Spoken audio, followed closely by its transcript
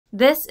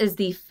This is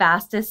the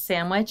fastest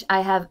sandwich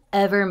I have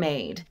ever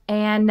made.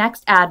 And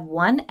next, add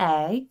 1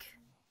 egg.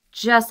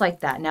 Just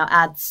like that. Now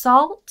add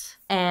salt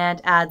and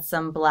add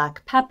some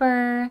black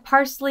pepper,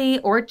 parsley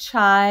or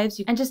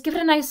chives, and just give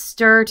it a nice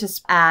stir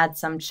to add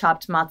some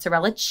chopped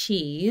mozzarella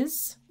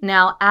cheese.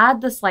 Now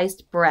add the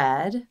sliced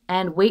bread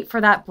and wait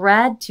for that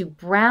bread to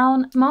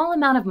brown. A small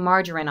amount of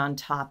margarine on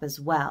top as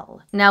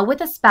well. Now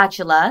with a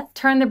spatula,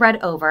 turn the bread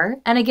over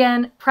and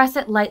again, press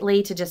it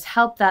lightly to just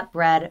help that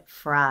bread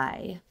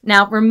fry.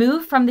 Now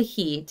remove from the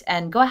heat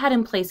and go ahead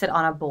and place it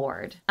on a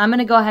board. I'm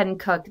gonna go ahead and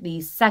cook the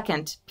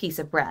second piece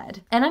of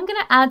bread and I'm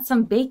gonna add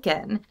some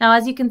bacon. Now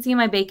as you can see,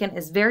 my bacon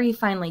is very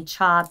finely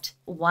chopped.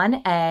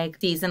 1 egg,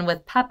 season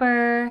with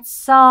pepper,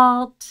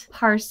 salt,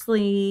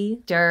 parsley,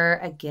 stir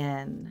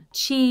again.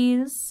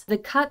 Cheese, the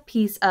cut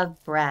piece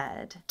of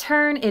bread.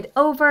 Turn it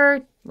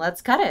over,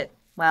 let's cut it.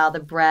 Wow, the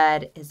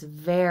bread is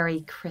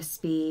very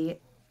crispy.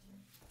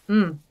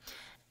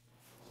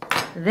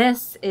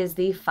 This is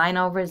the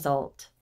final result.